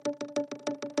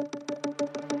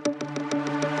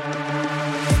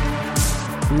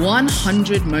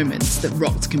100 Moments That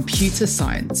Rocked Computer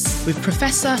Science with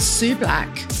Professor Sue Black,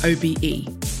 OBE.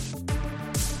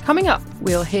 Coming up,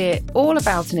 we'll hear all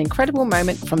about an incredible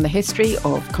moment from the history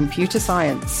of computer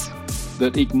science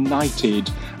that ignited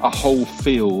a whole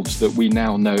field that we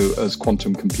now know as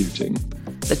quantum computing.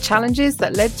 The challenges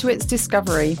that led to its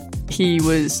discovery. He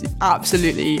was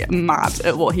absolutely mad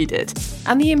at what he did.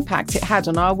 And the impact it had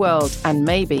on our world and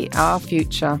maybe our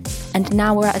future. And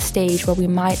now we're at a stage where we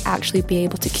might actually be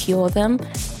able to cure them.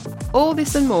 All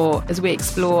this and more as we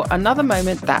explore another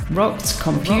moment that rocked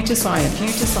computer science.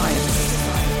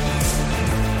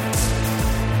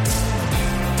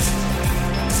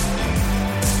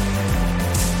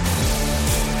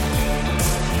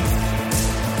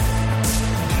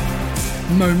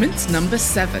 Moment number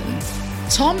 7.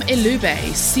 Tom Ilube,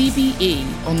 CBE,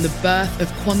 on the birth of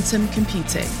quantum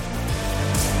computing.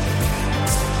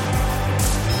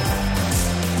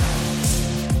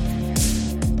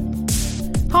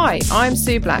 Hi, I'm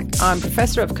Sue Black. I'm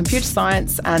Professor of Computer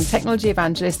Science and Technology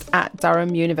Evangelist at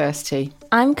Durham University.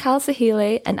 I'm Cal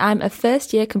Sahile, and I'm a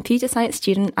first-year computer science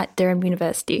student at Durham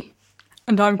University.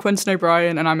 And I'm Quentin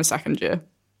O'Brien, and I'm a second year.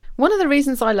 One of the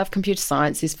reasons I love computer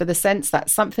science is for the sense that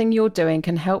something you're doing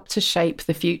can help to shape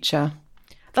the future.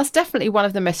 That's definitely one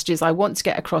of the messages I want to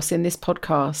get across in this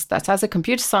podcast, that as a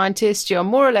computer scientist, you are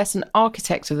more or less an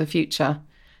architect of the future.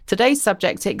 Today's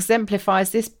subject exemplifies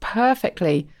this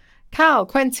perfectly. Cal,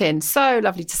 Quentin, so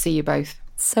lovely to see you both.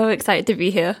 So excited to be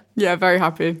here. Yeah, very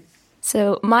happy.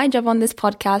 So my job on this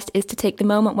podcast is to take the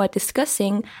moment we're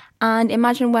discussing and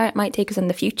imagine where it might take us in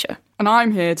the future. And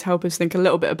I'm here to help us think a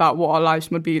little bit about what our lives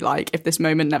would be like if this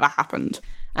moment never happened.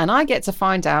 And I get to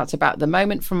find out about the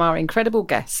moment from our incredible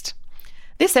guest.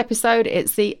 This episode,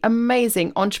 it's the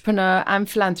amazing entrepreneur and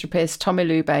philanthropist Tom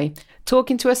Ilube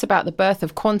talking to us about the birth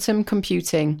of quantum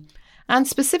computing, and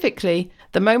specifically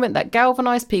the moment that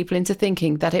galvanised people into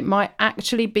thinking that it might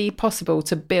actually be possible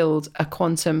to build a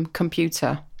quantum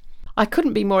computer. I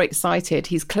couldn't be more excited.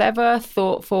 He's clever,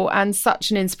 thoughtful, and such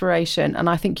an inspiration, and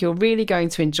I think you're really going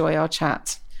to enjoy our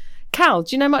chat. Cal,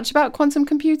 do you know much about quantum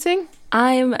computing?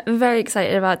 I'm very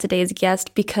excited about today's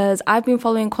guest because I've been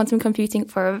following quantum computing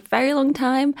for a very long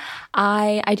time.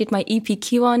 I did my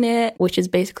EPQ on it, which is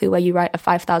basically where you write a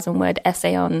 5,000-word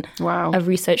essay on a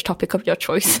research topic of your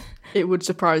choice. It would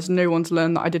surprise no one to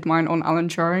learn that I did mine on Alan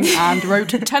Turing and wrote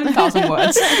 10,000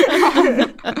 words.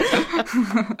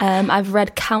 I've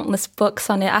read countless books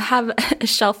on it. I have a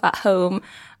shelf at home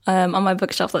on my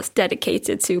bookshelf that's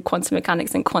dedicated to quantum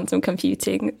mechanics and quantum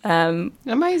computing.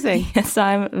 Amazing. So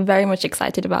I'm very much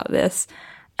excited about this.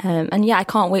 And yeah, I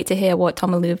can't wait to hear what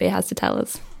Tom Ilube has to tell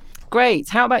us. Great.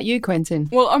 How about you, Quentin?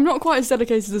 Well, I'm not quite as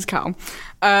dedicated as Cal,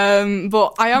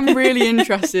 but I am really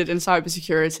interested in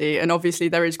cybersecurity, and obviously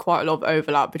there is quite a lot of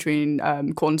overlap between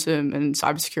quantum and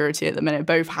cybersecurity at the minute,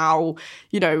 both how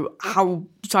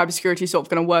cybersecurity is sort of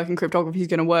going to work and cryptography is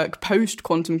going to work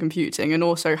post-quantum computing, and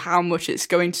also how much it's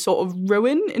going to sort of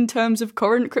ruin in terms of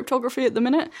current cryptography at the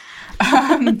minute,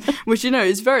 which,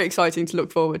 is very exciting to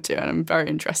look forward to, and I'm very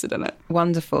interested in it.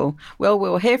 Wonderful. Well,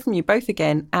 we'll hear from you both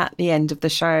again at the end of the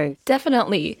show.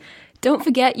 Definitely. Don't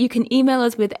forget, you can email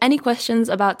us with any questions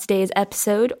about today's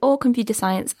episode or computer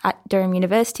science at Durham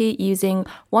University using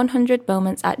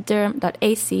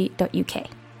 100moments@durham.ac.uk.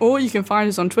 Or you can find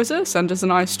us on Twitter, send us a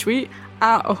nice tweet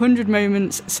at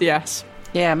 100momentscs.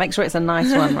 Yeah, make sure it's a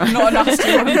nice one, right? Not a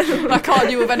nasty one. I can't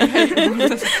deal with any hate.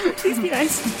 Please be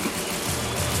nice.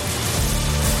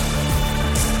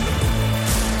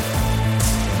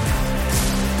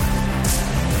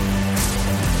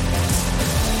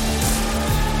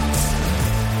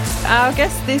 Our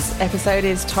guest this episode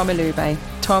is Tom Ilube.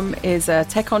 Tom is a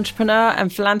tech entrepreneur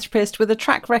and philanthropist with a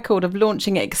track record of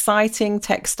launching exciting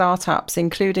tech startups,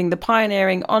 including the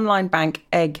pioneering online bank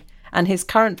Egg and his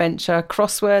current venture,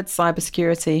 Crossword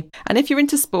Cybersecurity. And if you're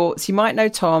into sports, you might know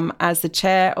Tom as the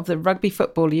chair of the Rugby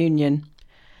Football Union.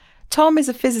 Tom is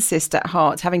a physicist at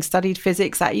heart, having studied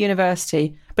physics at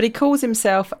university, but he calls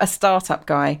himself a startup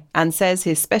guy and says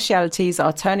his specialities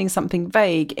are turning something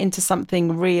vague into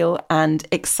something real and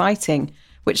exciting,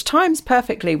 which times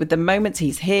perfectly with the moment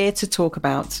he's here to talk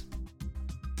about.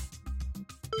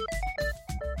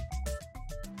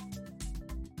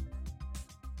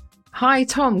 Hi,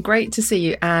 Tom. Great to see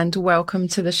you and welcome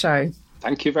to the show.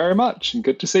 Thank you very much, and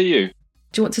good to see you.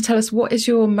 Do you want to tell us what is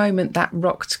your moment that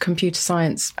rocked computer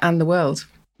science and the world?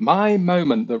 My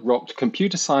moment that rocked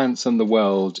computer science and the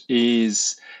world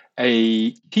is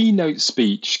a keynote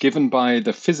speech given by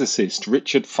the physicist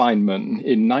Richard Feynman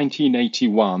in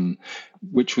 1981,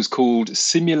 which was called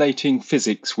Simulating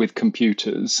Physics with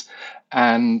Computers.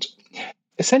 And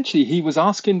essentially, he was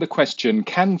asking the question,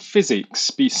 can physics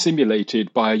be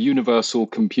simulated by a universal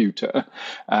computer?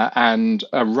 And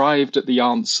arrived at the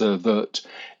answer that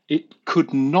it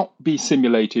could not be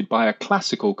simulated by a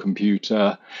classical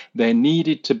computer. There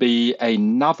needed to be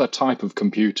another type of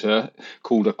computer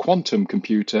called a quantum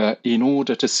computer in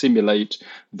order to simulate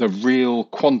the real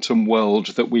quantum world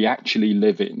that we actually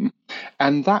live in.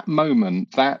 And that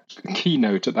moment, that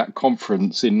keynote at that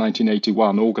conference in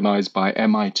 1981, organized by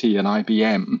MIT and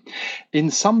IBM,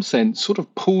 in some sense sort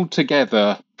of pulled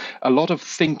together a lot of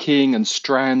thinking and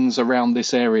strands around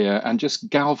this area and just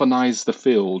galvanized the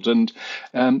field. And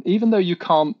even though you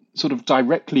can't sort of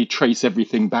directly trace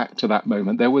everything back to that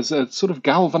moment, there was a sort of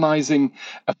galvanizing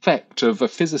effect of a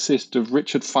physicist of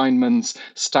Richard Feynman's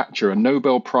stature, a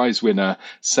Nobel Prize winner,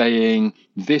 saying,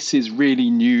 this is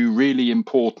really new, really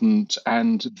important,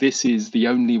 and this is the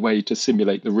only way to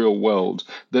simulate the real world,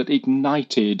 that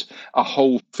ignited a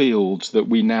whole field that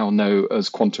we now know as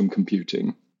quantum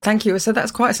computing. Thank you. So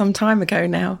that's quite some time ago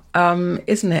now,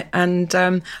 isn't it? And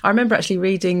I remember actually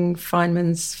reading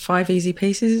Feynman's 5 Easy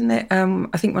Pieces, isn't it?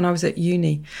 I think when I was at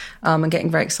uni and getting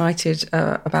very excited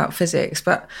about physics.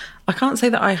 But I can't say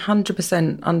that I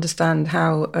 100% understand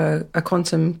how a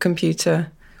quantum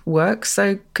computer works.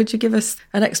 So could you give us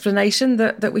an explanation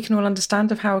that we can all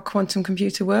understand of how a quantum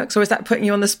computer works? Or is that putting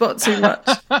you on the spot too much?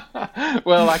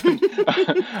 Well, I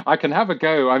can have a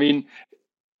go. I mean,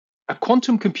 a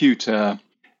quantum computer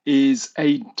is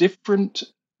a different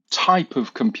type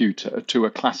of computer to a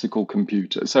classical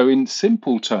computer. So in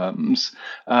simple terms,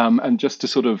 and just to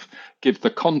sort of give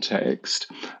the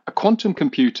context, a quantum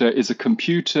computer is a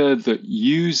computer that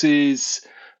uses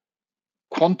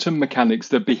quantum mechanics,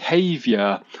 the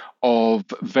behavior of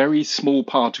very small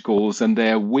particles and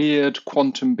their weird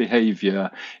quantum behavior,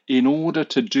 in order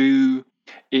to do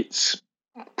its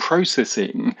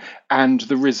processing. And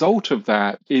the result of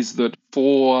that is that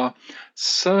for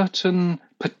certain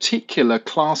particular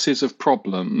classes of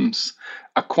problems,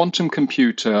 a quantum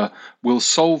computer will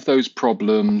solve those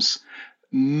problems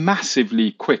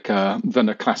massively quicker than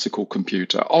a classical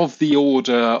computer, of the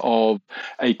order of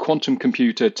a quantum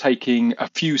computer taking a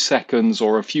few seconds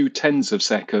or a few tens of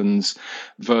seconds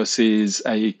versus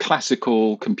a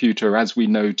classical computer, as we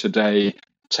know today,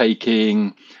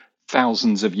 taking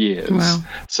thousands of years. Wow.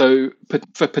 So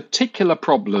for particular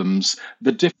problems,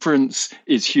 the difference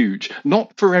is huge.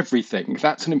 Not for everything.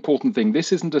 That's an important thing.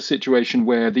 This isn't a situation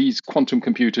where these quantum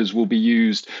computers will be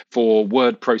used for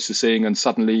word processing and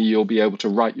suddenly you'll be able to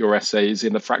write your essays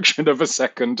in a fraction of a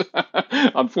second.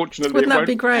 Unfortunately, wouldn't that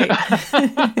be great?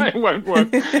 It won't work.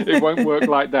 It won't work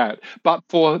like that. But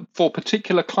for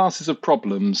particular classes of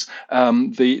problems,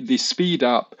 the speed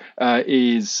up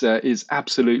is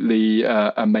absolutely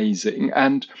amazing.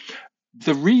 And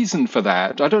the reason for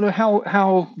that, I don't know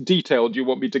how detailed you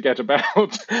want me to get about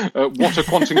what a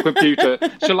quantum computer.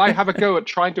 Shall I have a go at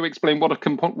trying to explain what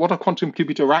a quantum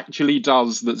computer actually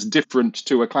does that's different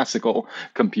to a classical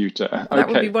computer? That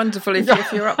would be wonderful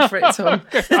if you're up for it, Tom.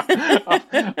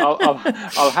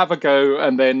 I'll have a go,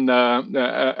 and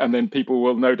then people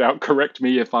will no doubt correct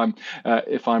me if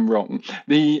I'm wrong.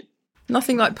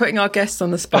 Nothing like putting our guests on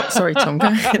the spot. Sorry, Tom. Go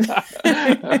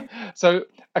ahead. So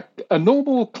a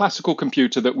normal classical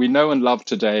computer that we know and love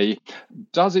today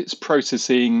does its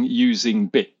processing using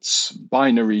bits,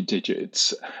 binary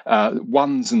digits,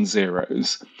 ones and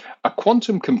zeros. A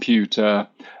quantum computer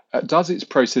does its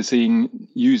processing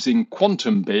using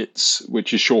quantum bits,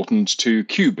 which is shortened to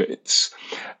qubits.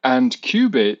 And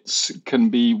qubits can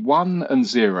be 1 and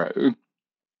 0.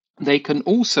 They can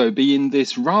also be in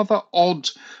this rather odd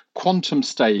quantum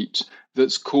state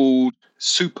that's called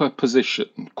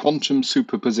superposition, quantum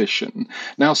superposition.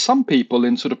 Now, some people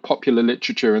in sort of popular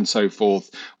literature and so forth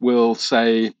will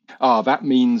say, that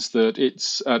means that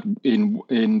it's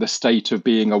in the state of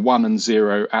being a 1 and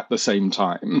 0 at the same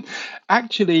time.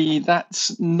 Actually,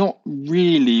 that's not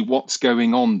really what's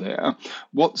going on there.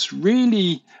 What's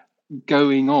really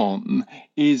going on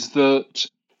is that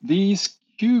these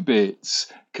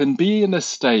qubits can be in a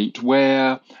state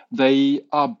where they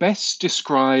are best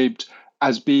described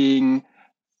as being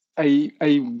a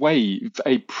wave,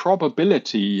 a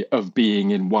probability of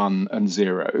being in 1 and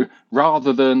 0,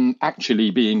 rather than actually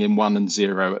being in 1 and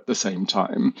 0 at the same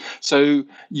time. So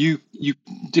you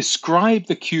describe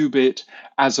the qubit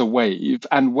as a wave,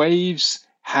 and waves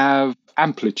have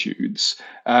amplitudes.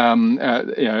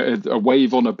 A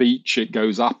wave on a beach, it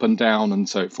goes up and down and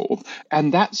so forth.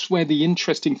 And that's where the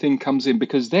interesting thing comes in,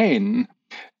 because then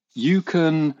you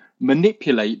can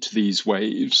manipulate these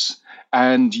waves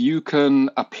and you can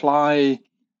apply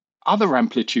other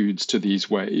amplitudes to these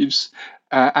waves,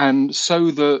 and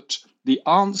so that the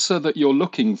answer that you're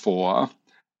looking for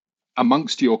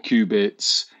amongst your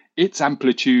qubits, its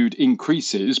amplitude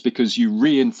increases because you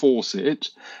reinforce it,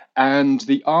 and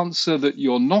the answer that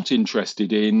you're not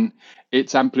interested in,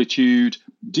 its amplitude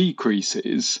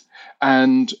decreases.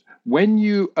 And when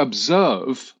you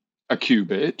observe a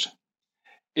qubit,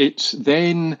 it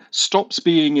then stops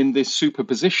being in this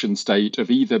superposition state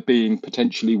of either being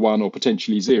potentially 1 or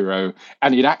potentially 0,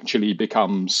 and it actually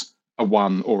becomes a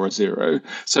 1 or a 0.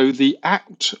 So the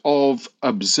act of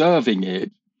observing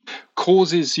it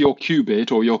causes your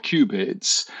qubit or your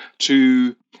qubits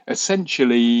to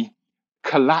essentially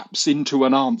collapse into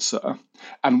an answer.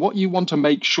 And what you want to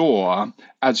make sure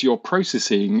as you're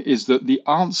processing is that the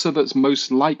answer that's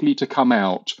most likely to come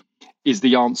out is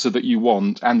the answer that you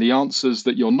want, and the answers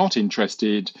that you're not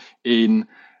interested in,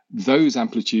 those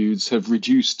amplitudes have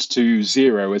reduced to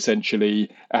 0 essentially,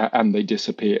 and they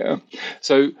disappear.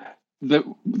 So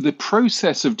the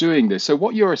process of doing this, so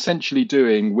what you're essentially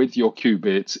doing with your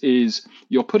qubits is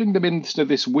you're putting them into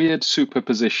this weird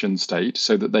superposition state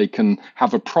so that they can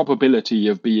have a probability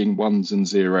of being 1s and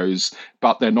 0s,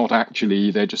 but they're not actually,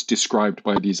 they're just described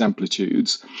by these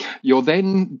amplitudes. You're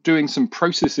then doing some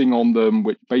processing on them,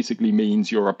 which basically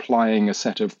means you're applying a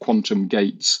set of quantum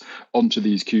gates onto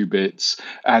these qubits,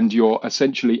 and you're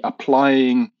essentially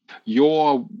applying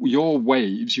your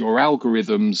waves, your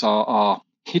algorithms are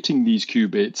hitting these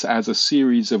qubits as a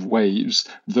series of waves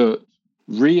that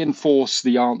reinforce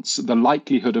the answer, the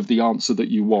likelihood of the answer that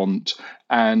you want,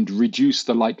 and reduce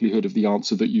the likelihood of the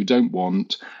answer that you don't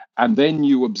want. And then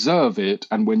you observe it,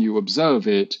 and when you observe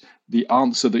it, the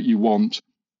answer that you want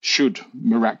should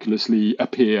miraculously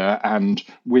appear, and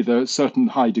with a certain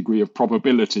high degree of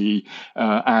probability,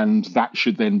 and that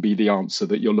should then be the answer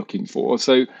that you're looking for.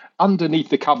 So underneath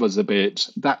the covers a bit,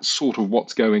 that's sort of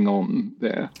what's going on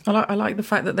there. I like the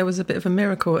fact that there was a bit of a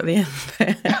miracle at the end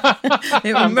there.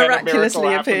 It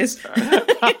miraculously appears.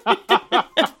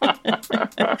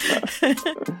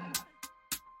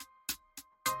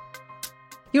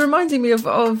 You're reminding me of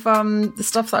the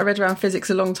stuff that I read around physics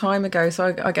a long time ago.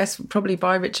 So I guess probably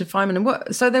by Richard Feynman.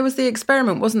 And so there was the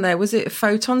experiment, wasn't there? Was it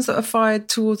photons that are fired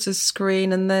towards a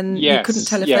screen, and then you couldn't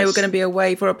tell if they were going to be a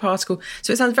wave or a particle?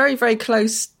 So it sounds very, very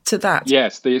close to that.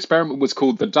 Yes, the experiment was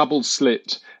called the double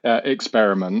slit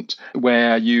experiment,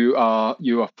 where you are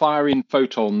firing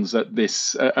photons at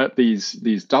these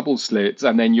double slits,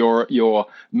 and then you're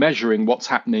measuring what's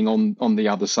happening on the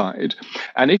other side.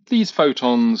 And if these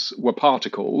photons were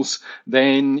particles,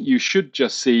 then you should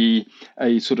just see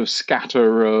a sort of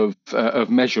scatter of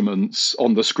measurements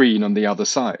on the screen on the other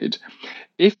side.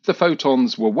 If the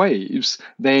photons were waves,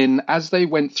 then as they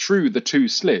went through the two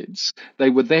slits, they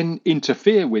would then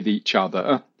interfere with each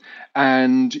other,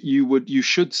 and you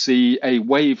should see a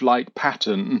wave-like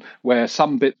pattern where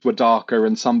some bits were darker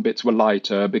and some bits were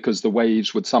lighter, because the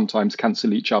waves would sometimes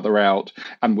cancel each other out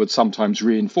and would sometimes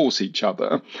reinforce each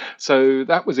other. So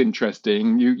that was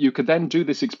interesting. You could then do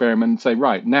this experiment and say,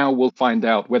 right, now we'll find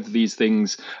out whether these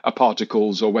things are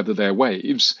particles or whether they're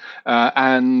waves.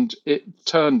 And it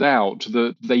turned out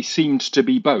that they seemed to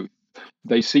be both.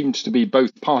 They seemed to be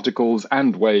both particles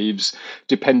and waves,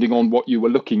 depending on what you were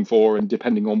looking for and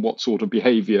depending on what sort of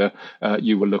behavior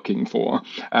you were looking for.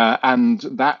 And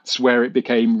that's where it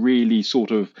became really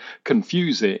sort of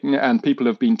confusing. And people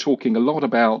have been talking a lot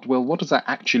about, well, what does that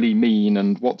actually mean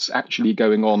and what's actually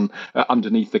going on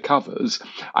underneath the covers?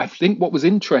 I think what was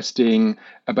interesting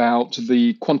about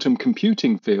the quantum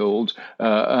computing field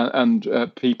and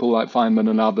people like Feynman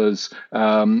and others,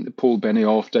 Paul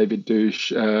Benioff, David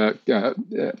Deutsch,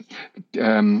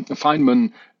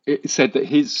 Feynman said that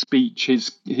his speech,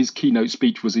 his keynote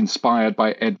speech, was inspired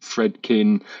by Ed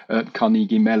Fredkin at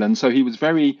Carnegie Mellon. So he was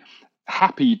very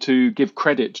happy to give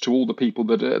credit to all the people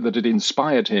that had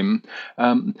inspired him.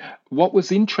 What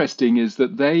was interesting is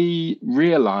that they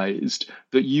realized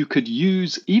that you could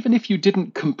use, even if you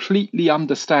didn't completely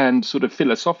understand sort of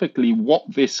philosophically what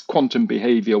this quantum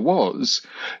behavior was,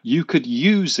 you could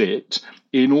use it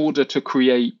in order to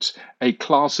create a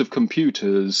class of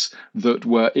computers that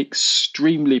were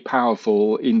extremely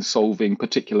powerful in solving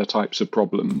particular types of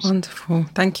problems. Wonderful.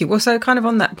 Thank you. Well, so kind of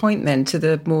on that point then, to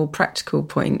the more practical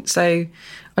point. So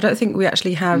I don't think we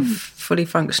actually have fully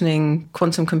functioning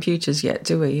quantum computers yet,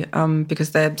 do we?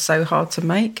 Because they're so hard to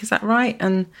make. Is that right?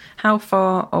 And how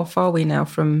far off are we now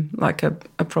from like a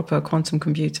proper quantum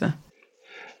computer?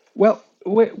 Well,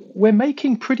 we're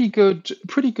making pretty good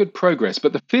progress,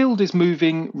 but the field is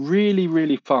moving really,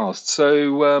 really fast.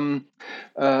 So,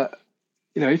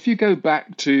 if you go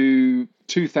back to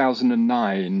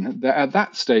 2009, at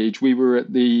that stage we were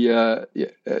at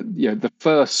the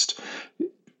first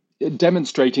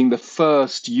demonstrating the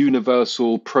first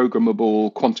universal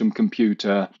programmable quantum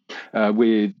computer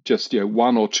with just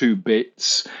 1 or 2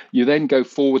 bits. You then go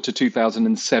forward to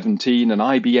 2017, and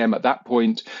IBM at that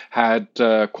point had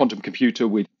a quantum computer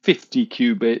with 50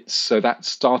 qubits, so that's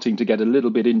starting to get a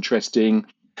little bit interesting.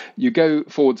 You go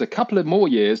forwards a couple of more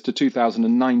years to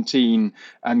 2019,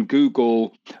 and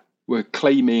Google were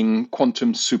claiming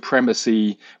quantum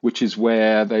supremacy, which is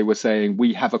where they were saying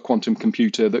we have a quantum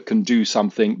computer that can do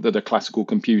something that a classical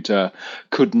computer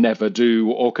could never do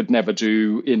or could never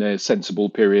do in a sensible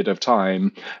period of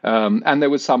time. And there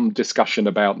was some discussion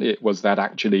about it. Was that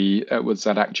actually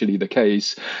the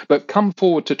case? But come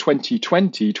forward to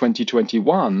 2020,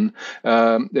 2021,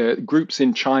 groups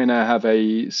in China have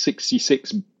a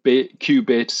 76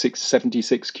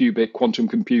 qubit quantum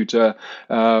computer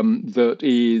that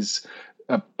is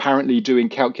apparently doing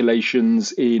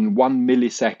calculations in 1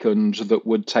 millisecond that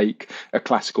would take a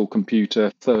classical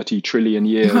computer 30 trillion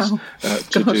years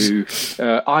to do.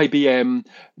 IBM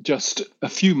just a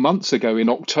few months ago in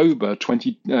October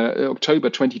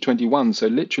 2021, so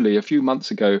literally a few months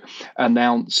ago,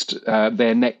 announced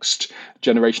their next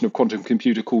generation of quantum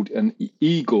computer called an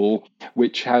Eagle,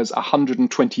 which has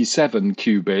 127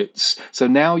 qubits. So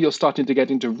now you're starting to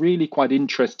get into really quite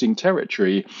interesting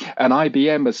territory. And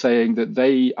IBM are saying that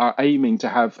they are aiming to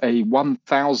have a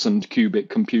 1,000 qubit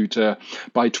computer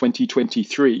by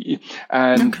 2023.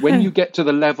 And when you get to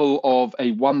the level of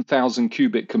a 1,000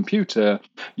 qubit computer,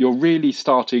 you're really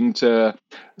starting to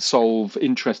solve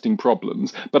interesting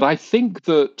problems. But I think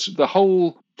that the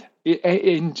whole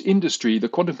industry, the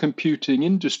quantum computing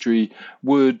industry,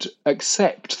 would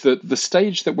accept that the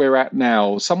stage that we're at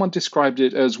now, someone described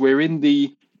it as we're in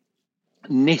the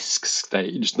NISQ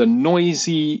stage, the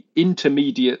noisy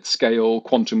intermediate scale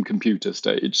quantum computer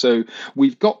stage. So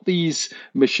we've got these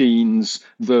machines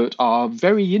that are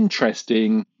very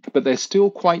interesting, but they're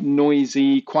still quite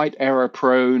noisy, quite error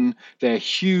prone. They're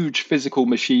huge physical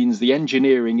machines. The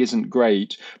engineering isn't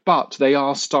great, but they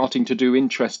are starting to do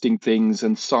interesting things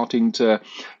and starting to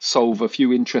solve a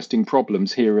few interesting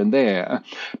problems here and there.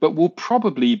 But we'll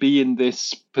probably be in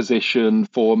this position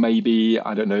for maybe,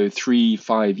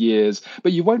 3-5 years,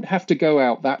 but you won't have to go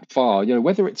out that far.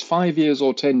 Whether it's 5 years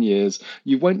or 10 years,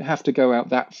 you won't have to go out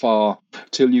that far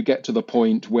till you get to the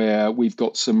point where we've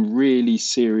got some really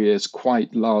serious,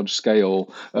 quite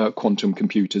large-scale quantum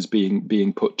computers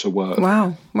being put to work.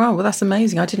 Wow. Well, that's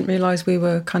amazing. I didn't realise we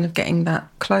were kind of getting that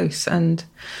close, and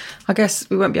I guess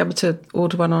we won't be able to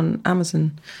order one on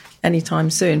Amazon anytime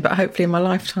soon, but hopefully in my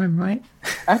lifetime, right?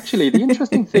 Actually, the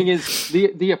interesting thing is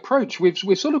the approach. We've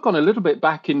sort of gone a little bit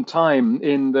back in time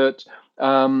in that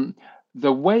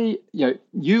the way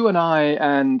you and I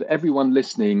and everyone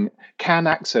listening can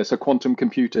access a quantum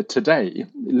computer today,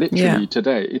 literally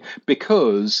today,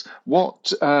 because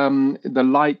what the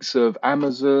likes of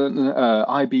Amazon,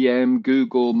 IBM,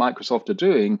 Google, Microsoft are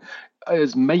doing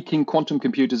is making quantum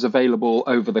computers available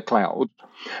over the cloud.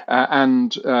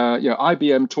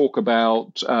 IBM talk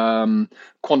about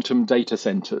quantum data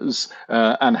centers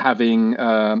and having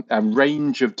a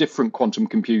range of different quantum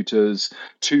computers,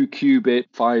 2 qubit,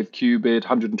 5 qubit,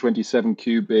 127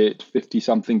 qubit,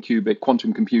 50-something qubit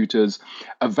quantum computers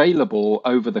available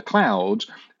over the cloud.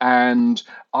 And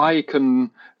I can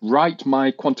write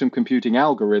my quantum computing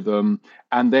algorithm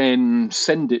and then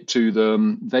send it to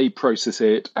them. They process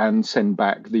it and send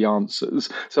back the answers.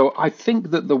 So I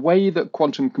think that the way that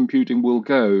quantum computing will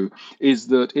go is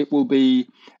that it will be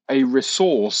a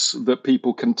resource that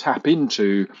people can tap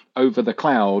into over the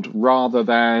cloud rather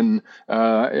than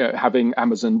having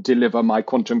Amazon deliver my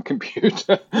quantum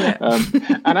computer.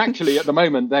 And actually, at the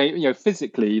moment, they,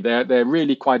 physically, they're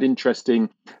really quite interesting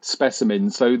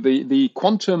specimens. So the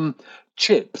quantum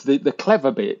chip, the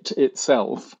clever bit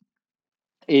itself,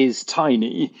 is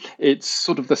tiny. It's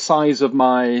sort of the size of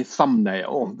my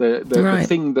thumbnail. The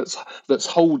thing that's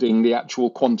holding the actual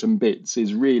quantum bits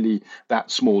is really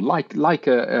that small, like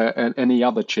any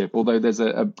other chip, although there's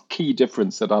a key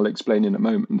difference that I'll explain in a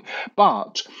moment.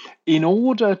 But in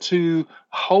order to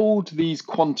hold these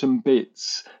quantum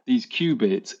bits, these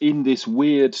qubits, in this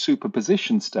weird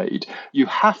superposition state, you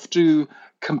have to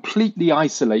completely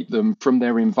isolate them from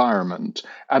their environment.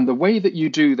 And the way that you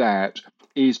do that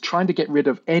is trying to get rid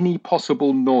of any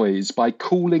possible noise by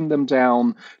cooling them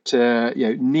down to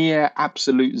near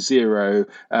absolute zero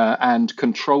and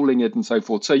controlling it and so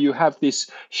forth. So you have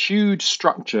this huge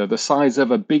structure, the size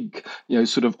of a big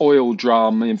sort of oil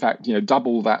drum, in fact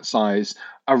double that size,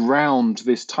 around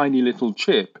this tiny little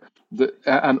chip.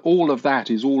 And all of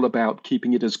that is all about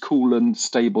keeping it as cool and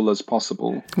stable as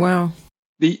possible. Wow.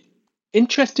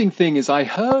 interesting thing is I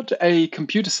heard a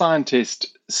computer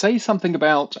scientist say something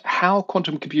about how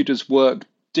quantum computers work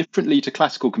differently to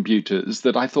classical computers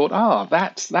that I thought,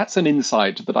 that's an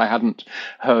insight that I hadn't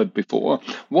heard before.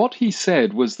 What he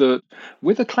said was that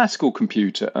with a classical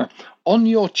computer, on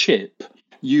your chip,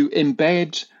 you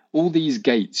embed all these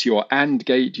gates, your AND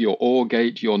gate, your OR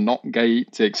gate, your NOT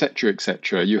gate, etc.,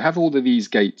 etc. You have all of these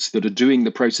gates that are doing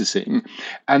the processing,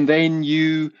 and then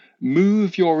you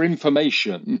move your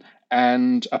information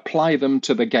and apply them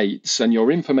to the gates, and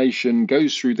your information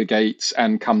goes through the gates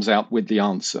and comes out with the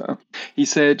answer. He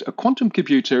said a quantum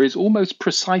computer is almost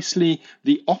precisely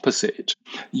the opposite.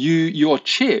 Your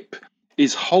chip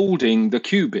is holding the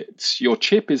qubits. Your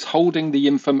chip is holding the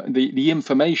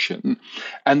information,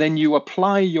 and then you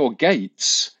apply your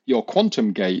gates, your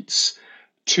quantum gates,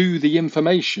 to the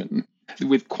information.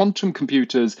 With quantum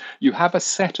computers, you have a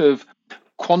set of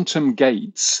quantum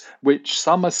gates, which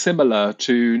some are similar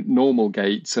to normal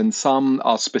gates and some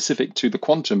are specific to the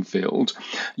quantum field.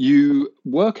 You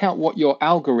work out what your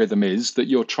algorithm is that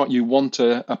you want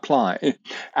to apply,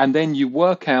 and then you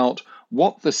work out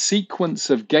what the sequence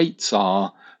of gates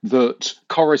are that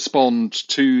correspond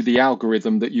to the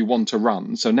algorithm that you want to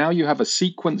run. So now you have a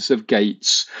sequence of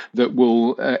gates that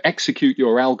will execute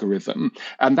your algorithm,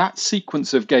 and that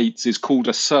sequence of gates is called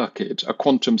a circuit, a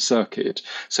quantum circuit.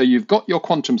 So you've got your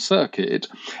quantum circuit,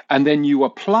 and then you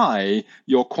apply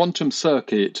your quantum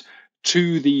circuit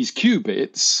to these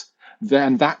qubits,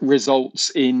 then that results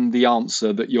in the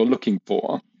answer that you're looking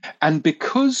for. And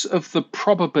because of the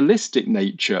probabilistic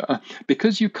nature,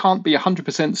 because you can't be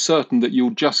 100% certain that you'll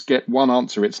just get one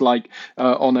answer, it's like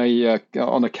on a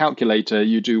calculator,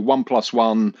 you do 1 +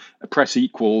 1, press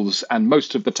equals, and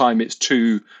most of the time it's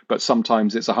 2, but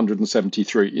sometimes it's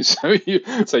 173.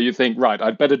 So you think, right,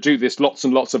 I'd better do this lots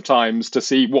and lots of times to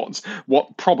see what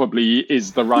probably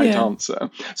is the right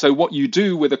answer. So what you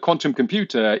do with a quantum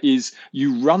computer is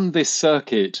you run this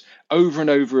circuit over and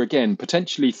over again,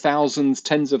 potentially thousands,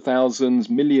 tens of thousands,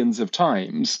 millions of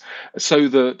times,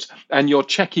 and you're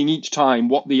checking each time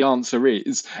what the answer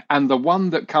is, and the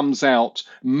one that comes out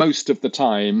most of the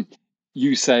time,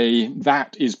 you say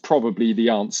that is probably the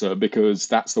answer because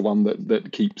that's the one that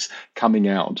keeps coming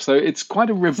out. So it's quite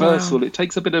a reversal. Wow. It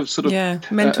takes a bit of sort of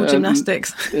mental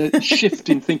gymnastics, shift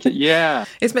in thinking. Yeah,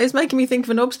 it's making me think of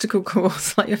an obstacle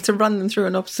course. Like you have to run them through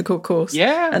an obstacle course.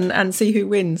 Yeah, and see who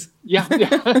wins. Yeah,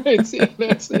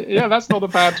 that's not a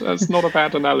bad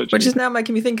analogy. Which is now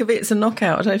making me think of It's a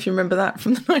Knockout. I don't know if you remember that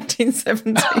from the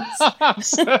 1970s.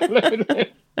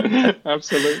 Absolutely.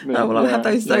 Absolutely. Oh, well, I've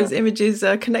had those images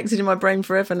connected in my brain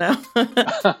forever now.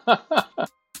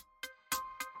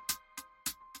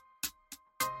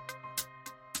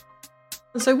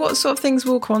 So what sort of things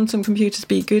will quantum computers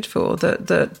be good for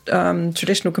that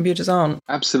traditional computers aren't?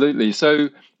 Absolutely. So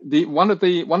one of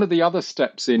the other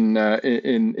steps in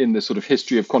the sort of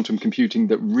history of quantum computing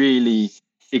that really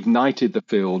ignited the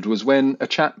field was when a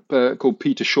chap called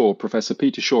Peter Shor, Professor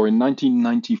Peter Shor, in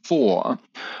 1994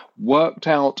 worked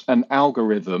out an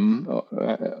algorithm,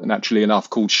 naturally enough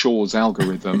called Shor's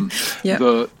algorithm,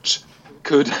 that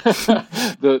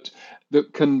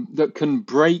can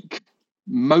break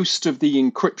most of the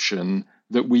encryption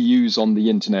that we use on the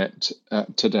internet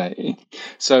today.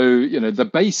 So, the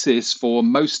basis for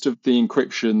most of the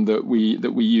encryption that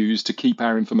we use to keep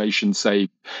our information safe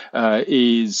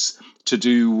is to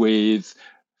do with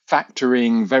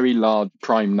factoring very large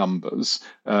prime numbers.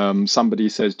 Somebody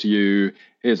says to you,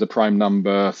 here's a prime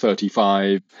number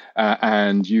 35,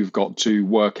 and you've got to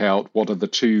work out what are the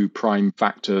two prime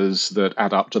factors that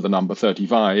add up to the number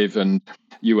 35. And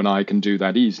you and I can do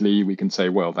that easily. We can say,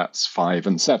 well, that's 5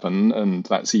 and 7, and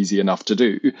that's easy enough to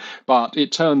do. But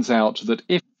it turns out that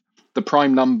if the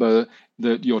prime number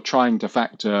that you're trying to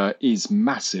factor is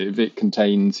massive, it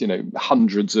contains,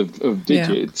 hundreds of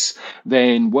digits,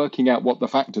 then working out what the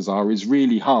factors are is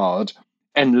really hard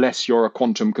unless you're a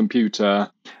quantum computer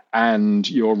and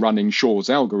you're running Shor's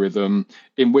algorithm,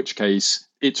 in which case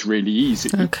it's really easy,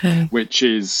 which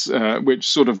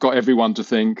sort of got everyone to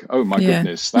think, oh my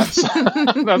goodness, that's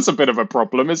that's a bit of a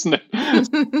problem, isn't it?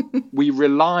 We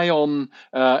rely on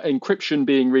encryption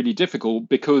being really difficult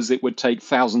because it would take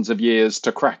thousands of years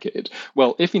to crack it.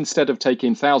 Well, if instead of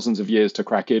taking thousands of years to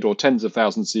crack it or tens of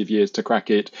thousands of years to crack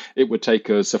it, it would take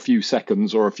us a few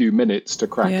seconds or a few minutes to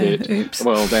crack it,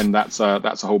 well, then that's a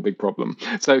whole big problem.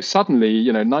 So suddenly,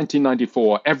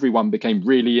 1994, everyone became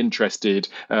really interested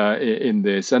in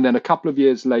this. And then a couple of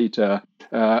years later,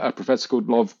 a professor called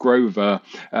Lov Grover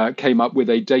came up with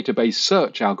a database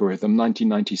search algorithm,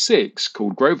 1996,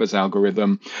 called Grover's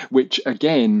algorithm, which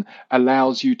again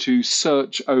allows you to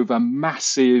search over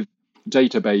massive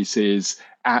databases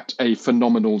at a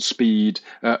phenomenal speed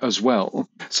as well.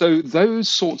 So those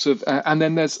sorts of, and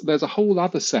then there's a whole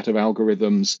other set of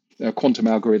algorithms, quantum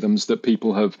algorithms that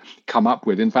people have come up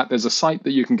with. In fact, there's a site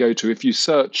that you can go to if you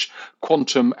search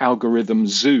quantum algorithm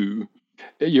zoo.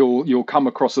 You'll come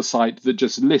across a site that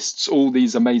just lists all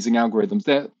these amazing algorithms.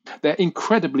 They're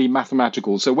incredibly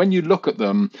mathematical. So when you look at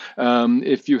them,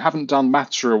 if you haven't done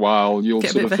maths for a while, you'll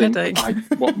get sort of think,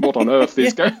 what on earth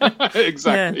is going on?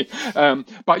 Exactly. Yeah.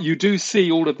 But you do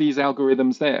see all of these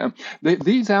algorithms there.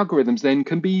 These algorithms then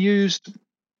can be used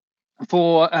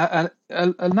for a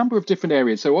number of different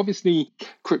areas. So obviously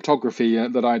cryptography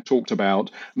that I talked about,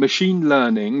 machine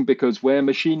learning, because where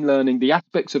machine learning, the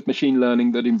aspects of machine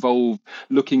learning that involve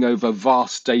looking over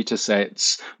vast data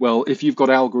sets, well, if you've got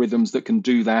algorithms that can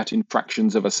do that in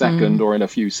fractions of a second or in a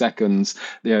few seconds,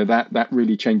 that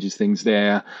really changes things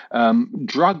there.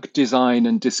 Drug design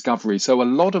and discovery. So a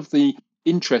lot of the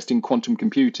interest in quantum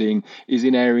computing is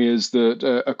in areas that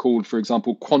are called, for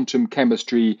example, quantum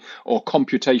chemistry or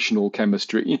computational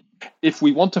chemistry. If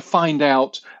we want to find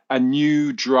out a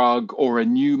new drug or a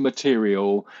new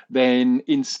material, then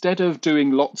instead of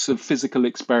doing lots of physical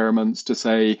experiments to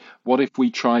say, what if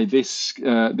we try this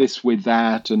with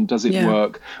that and does it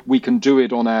work? We can do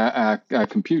it on our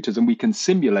computers and we can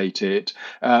simulate it.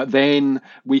 Then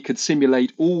we could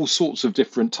simulate all sorts of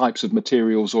different types of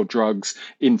materials or drugs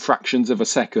in fractions of a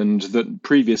second that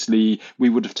previously we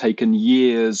would have taken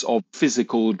years of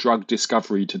physical drug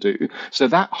discovery to do. So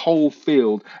that whole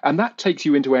field, and that takes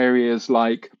you into areas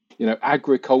like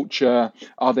agriculture.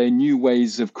 Are there new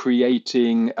ways of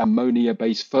creating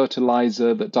ammonia-based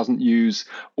fertilizer that doesn't use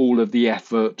all of the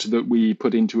effort that we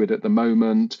put into it at the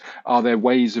moment? Are there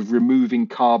ways of removing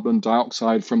carbon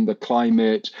dioxide from the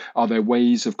climate? Are there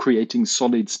ways of creating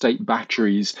solid-state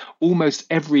batteries? Almost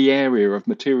every area of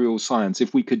material science,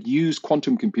 if we could use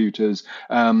quantum computers,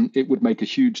 it would make a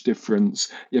huge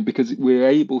difference, because we're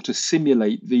able to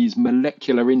simulate these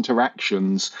molecular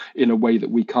interactions in a way that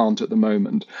we can't at the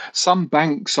moment. Some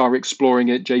banks are exploring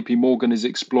it. JP Morgan is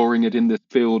exploring it in the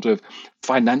field of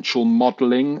financial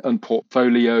modeling and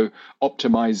portfolio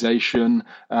optimization,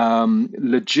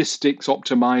 logistics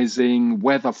optimizing,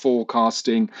 weather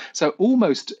forecasting. So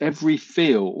almost every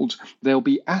field, there'll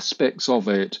be aspects of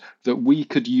it that we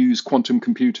could use quantum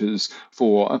computers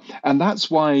for. And that's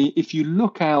why if you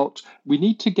look out, we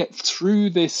need to get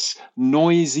through this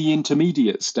noisy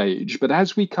intermediate stage. But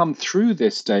as we come through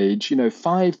this stage,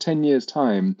 5-10 years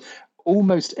time,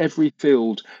 almost every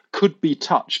field could be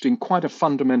touched in quite a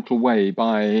fundamental way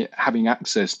by having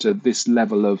access to this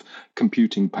level of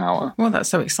computing power. Well, that's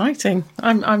so exciting.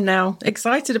 I'm now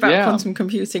excited about quantum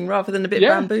computing rather than a bit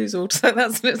bamboozled. So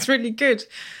that's really good.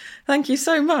 Thank you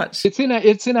so much. It's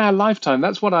in our lifetime.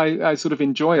 That's what I sort of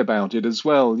enjoy about it as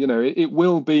well. It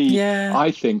will be, I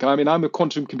think. I mean, I'm a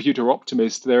quantum computer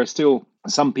optimist. There are still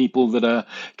some people that are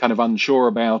kind of unsure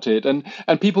about it. And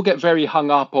people get very hung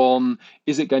up on,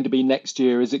 is it going to be next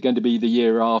year? Is it going to be the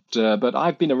year after? But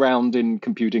I've been around in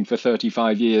computing for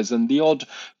 35 years, and the odd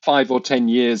 5 or 10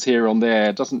 years here or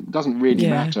there doesn't really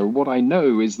matter. What I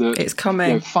know is that it's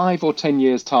coming. 5 or 10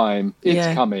 years time,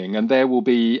 it's coming, and there will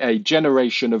be a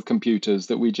generation of computers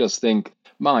that we just think,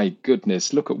 my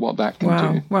goodness, look at what that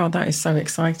can do. Wow, that is so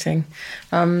exciting.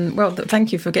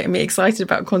 Thank you for getting me excited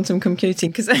about quantum computing,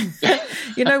 because,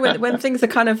 when things are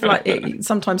kind of like, it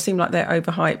sometimes seem like they're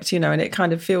overhyped, and it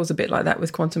kind of feels a bit like that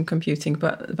with quantum computing,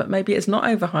 but maybe it's not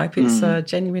overhype, it's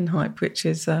genuine hype, which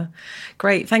is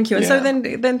great. Thank you. And so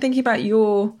then thinking about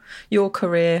your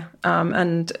career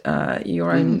and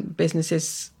your own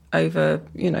businesses over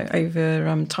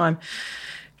time,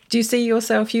 do you see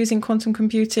yourself using quantum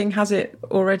computing? Has it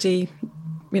already,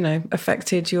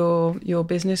 affected your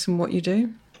business and what you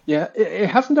do? Yeah, it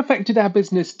hasn't affected our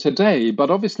business today,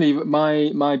 but obviously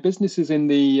my business is in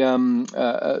the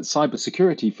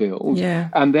cybersecurity field. Yeah.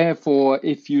 And therefore,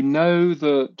 if you know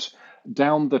that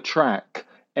down the track,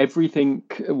 everything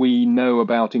we know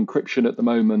about encryption at the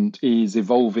moment is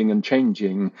evolving and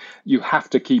changing, you have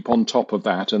to keep on top of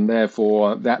that. And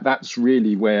therefore, that's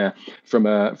really where, from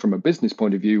a business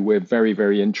point of view, we're very,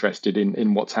 very interested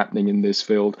in what's happening in this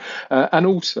field. And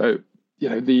also,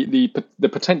 the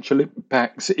potential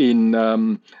impacts in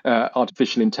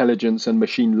artificial intelligence and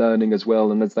machine learning as well,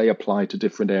 and as they apply to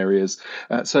different areas.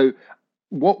 So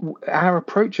what our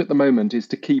approach at the moment is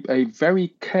to keep a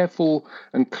very careful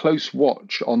and close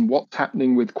watch on what's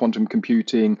happening with quantum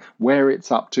computing, where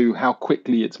it's up to, how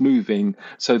quickly it's moving,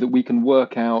 so that we can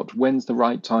work out when's the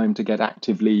right time to get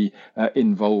actively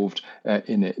involved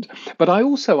in it. But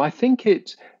I think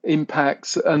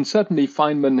impacts, and certainly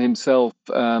Feynman himself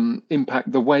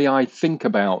impact the way I think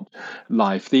about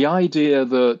life. The idea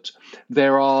that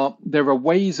there are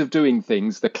ways of doing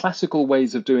things, the classical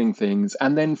ways of doing things,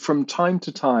 and then from time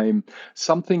to time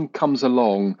something comes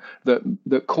along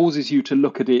that causes you to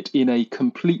look at it in a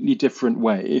completely different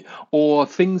way, or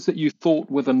things that you thought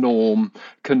were the norm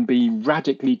can be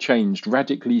radically changed,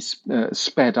 radically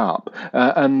sped up,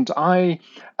 and I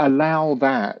allow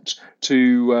that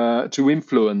to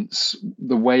influence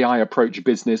the way I approach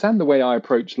business and the way I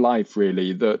approach life,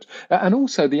 really. And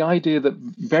also the idea that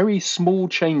very small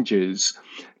changes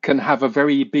can have a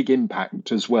very big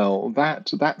impact as well.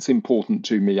 That's important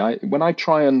to me. When I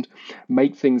try and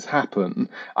make things happen,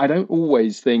 I don't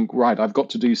always think, right, I've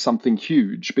got to do something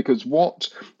huge, because what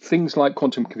things like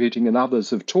quantum computing and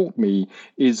others have taught me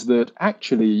is that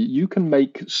actually you can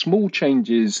make small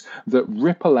changes that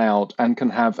ripple out and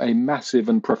can have a massive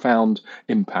and profound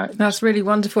impact. That's really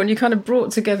wonderful. And you kind of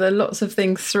brought together lots of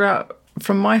things throughout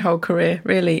from my whole career,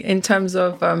 really, in terms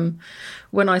of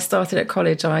when I started at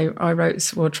college, I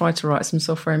tried to write some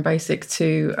software in BASIC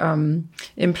to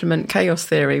implement chaos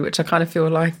theory, which I kind of feel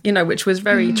like, which was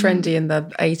very trendy in the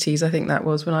 80s. I think that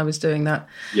was when I was doing that.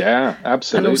 Yeah,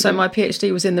 absolutely. And also my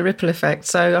PhD was in the ripple effect.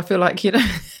 So I feel like, you're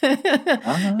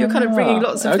kind of bringing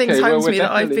lots of things home to me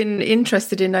that I've been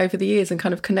interested in over the years and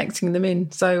kind of connecting them in.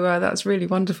 So that's really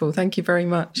wonderful. Thank you very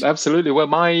much. Absolutely. Well,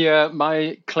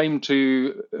 my claim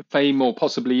to fame or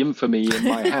possibly infamy in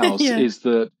my house is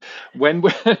that when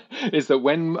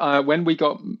we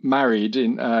got married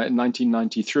in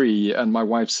 1993, and my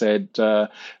wife said,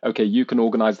 "Okay, you can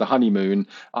organise the honeymoon,"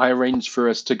 I arranged for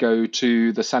us to go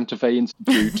to the Santa Fe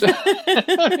Institute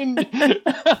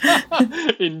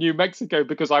in New Mexico,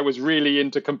 because I was really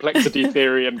into complexity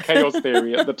theory and chaos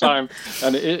theory at the time,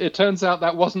 and it turns out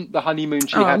that wasn't the honeymoon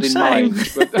she had in mind.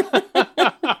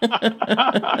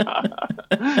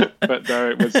 But no,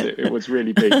 it was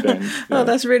really big then. Yeah. Oh,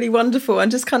 that's really wonderful.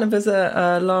 And just kind of as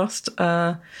a last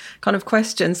kind of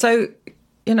question, so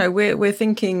we're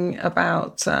thinking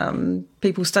about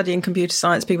people studying computer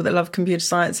science, people that love computer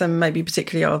science, and maybe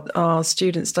particularly our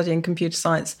students studying computer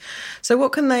science. So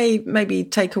what can they maybe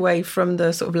take away from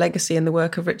the sort of legacy and the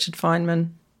work of Richard Feynman?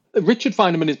 Richard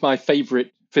Feynman is my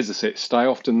favourite physicist. I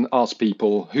often ask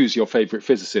people, who's your favourite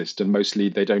physicist? And mostly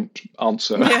they don't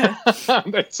answer. Yeah.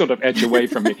 They sort of edge away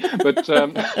from me. But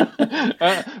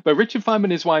Richard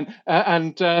Feynman is one.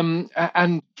 And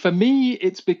for me,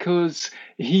 it's because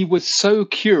he was so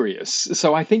curious.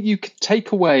 So I think you could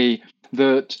take away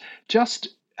that just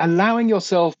allowing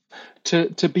yourself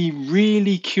to be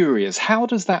really curious. How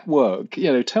does that work?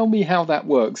 Tell me how that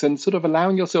works, and sort of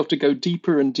allowing yourself to go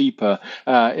deeper and deeper.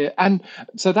 And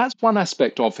so that's one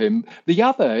aspect of him. The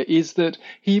other is that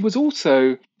he was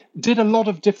also did a lot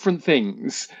of different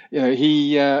things.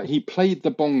 He played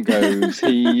the bongos.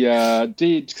 He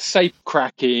did safe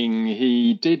cracking.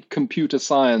 He did computer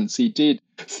science. He did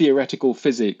theoretical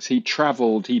physics. He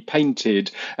traveled. He painted.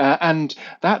 And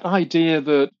that idea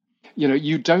that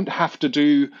you don't have to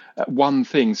do one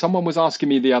thing. Someone was asking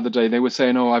me the other day, they were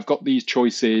saying, I've got these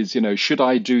choices, should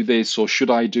I do this or should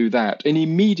I do that? And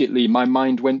immediately my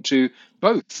mind went to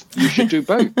both. You should do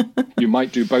both. You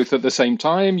might do both at the same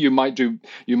time. You might do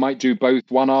both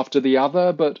one after the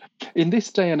other. But in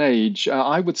this day and age,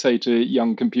 I would say to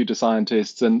young computer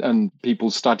scientists and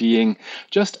people studying,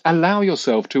 just allow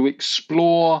yourself to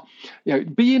explore,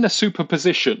 be in a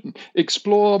superposition,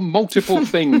 explore multiple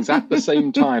things at the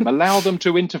same time, allow them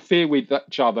to interfere with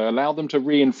each other, allow them to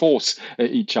reinforce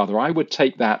each other. I would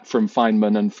take that from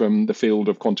Feynman and from the field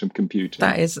of quantum computing.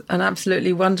 That is an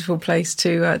absolutely wonderful place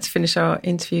to finish our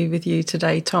interview with you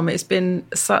today, Tom. It's been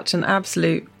such an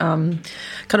absolute kind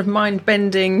of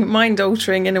mind-bending,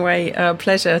 mind-altering, in a way,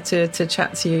 pleasure to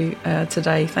chat to you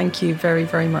today. Thank you very,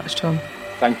 very much, Tom.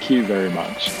 Thank you very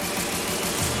much.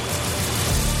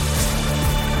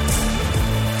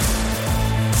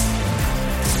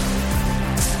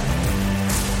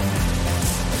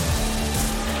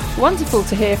 Wonderful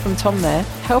to hear from Tom there,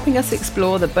 helping us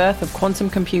explore the birth of quantum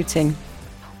computing.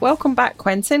 Welcome back,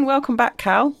 Quentin. Welcome back,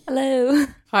 Cal. Hello.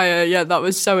 Hi, yeah, that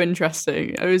was so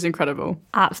interesting. It was incredible.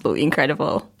 Absolutely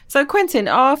incredible. So, Quentin,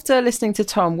 after listening to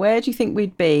Tom, where do you think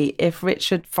we'd be if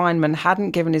Richard Feynman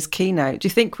hadn't given his keynote? Do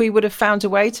you think we would have found a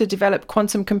way to develop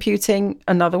quantum computing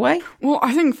another way? Well,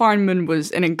 I think Feynman was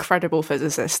an incredible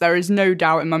physicist. There is no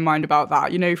doubt in my mind about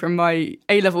that. From my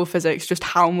A-level physics, just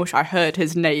how much I heard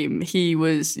his name, he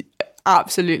was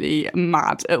absolutely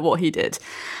mad at what he did.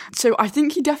 So I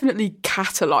think he definitely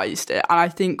catalysed it, and I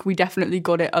think we definitely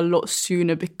got it a lot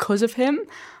sooner because of him.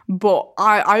 But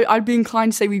I'd be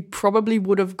inclined to say we probably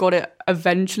would have got it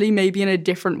eventually, maybe in a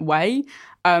different way.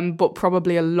 but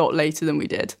probably a lot later than we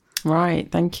did.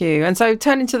 Right, thank you. And so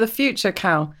turning to the future,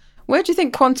 Cal, where do you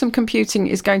think quantum computing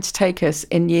is going to take us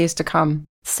in years to come?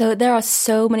 So there are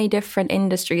so many different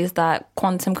industries that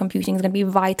quantum computing is going to be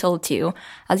vital to.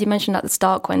 As you mentioned at the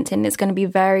start, Quentin, it's going to be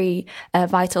very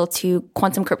vital to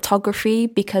quantum cryptography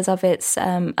because of its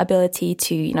ability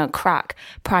to, crack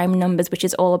prime numbers, which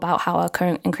is all about how our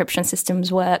current encryption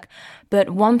systems work. But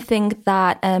one thing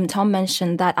that Tom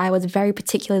mentioned that I was very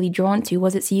particularly drawn to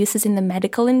was its uses in the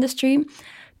medical industry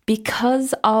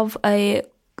because of the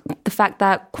fact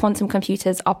that quantum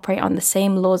computers operate on the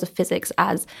same laws of physics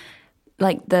as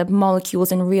like the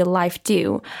molecules in real life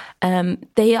do.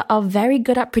 They are very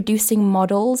good at producing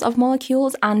models of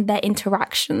molecules and their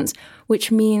interactions,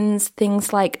 which means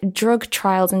things like drug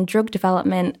trials and drug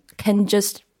development can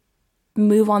just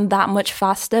move on that much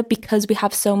faster because we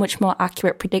have so much more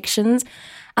accurate predictions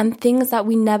and things that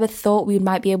we never thought we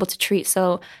might be able to treat.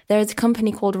 So there's a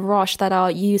company called Roche that are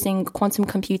using quantum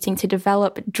computing to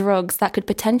develop drugs that could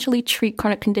potentially treat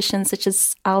chronic conditions such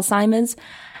as Alzheimer's,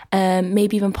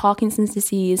 maybe even Parkinson's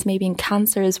disease, maybe in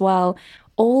cancer as well.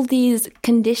 All these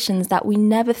conditions that we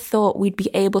never thought we'd be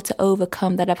able to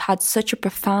overcome that have had such a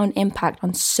profound impact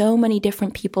on so many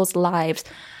different people's lives.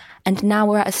 And now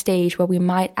we're at a stage where we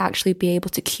might actually be able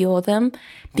to cure them.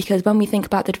 Because when we think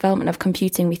about the development of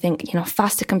computing, we think,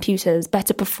 faster computers,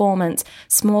 better performance,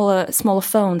 smaller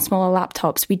phones, smaller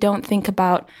laptops. We don't think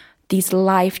about these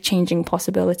life-changing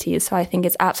possibilities. So I think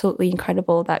it's absolutely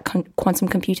incredible that quantum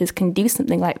computers can do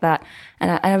something like that. And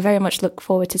I very much look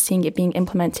forward to seeing it being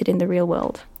implemented in the real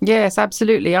world. Yes,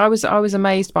 absolutely. I was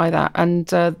amazed by that. And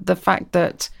the fact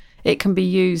that it can be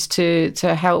used to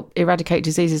help eradicate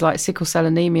diseases like sickle cell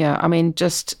anemia. I mean,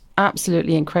 just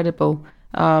absolutely incredible.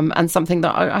 And something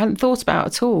that I hadn't thought about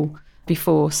at all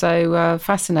before. So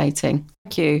fascinating.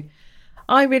 Thank you.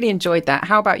 I really enjoyed that.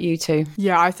 How about you two?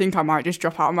 Yeah, I think I might just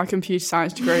drop out of my computer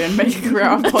science degree and make a career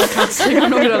out of podcasting. I'm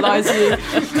not going to lie to you.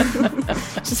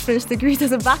 Just finish the degree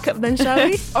as a backup then, shall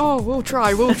we? Oh, we'll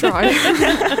try.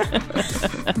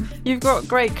 You've got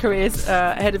great careers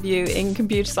ahead of you in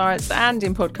computer science and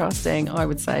in podcasting, I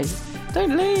would say.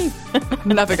 Don't leave.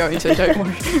 Never going to, don't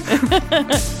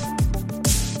worry.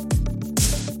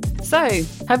 So,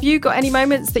 have you got any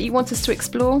moments that you want us to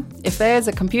explore? If there's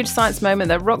a computer science moment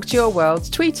that rocked your world,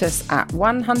 tweet us at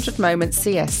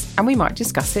 100momentscs and we might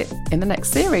discuss it in the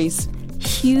next series.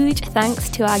 Huge thanks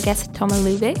to our guest Tom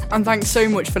Ilube. And thanks so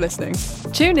much for listening.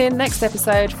 Tune in next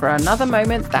episode for another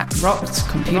moment that rocked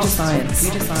computer science.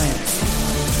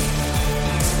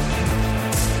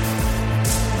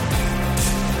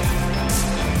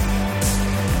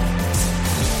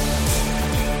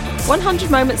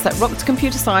 100 Moments That Rocked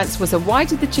Computer Science was a Why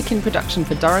Did the Chicken production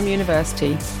for Durham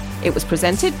University. It was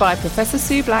presented by Professor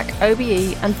Sue Black,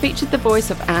 OBE, and featured the voice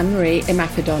of Anne-Marie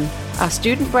Imafidon. Our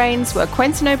student brains were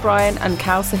Quentin O'Brien and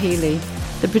Cal Sahili.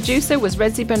 The producer was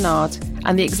Redzi Bernard,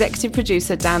 and the executive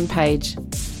producer Dan Page.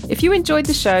 If you enjoyed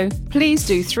the show, please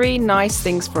do 3 nice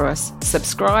things for us.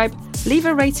 Subscribe, leave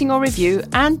a rating or review,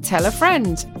 and tell a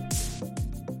friend.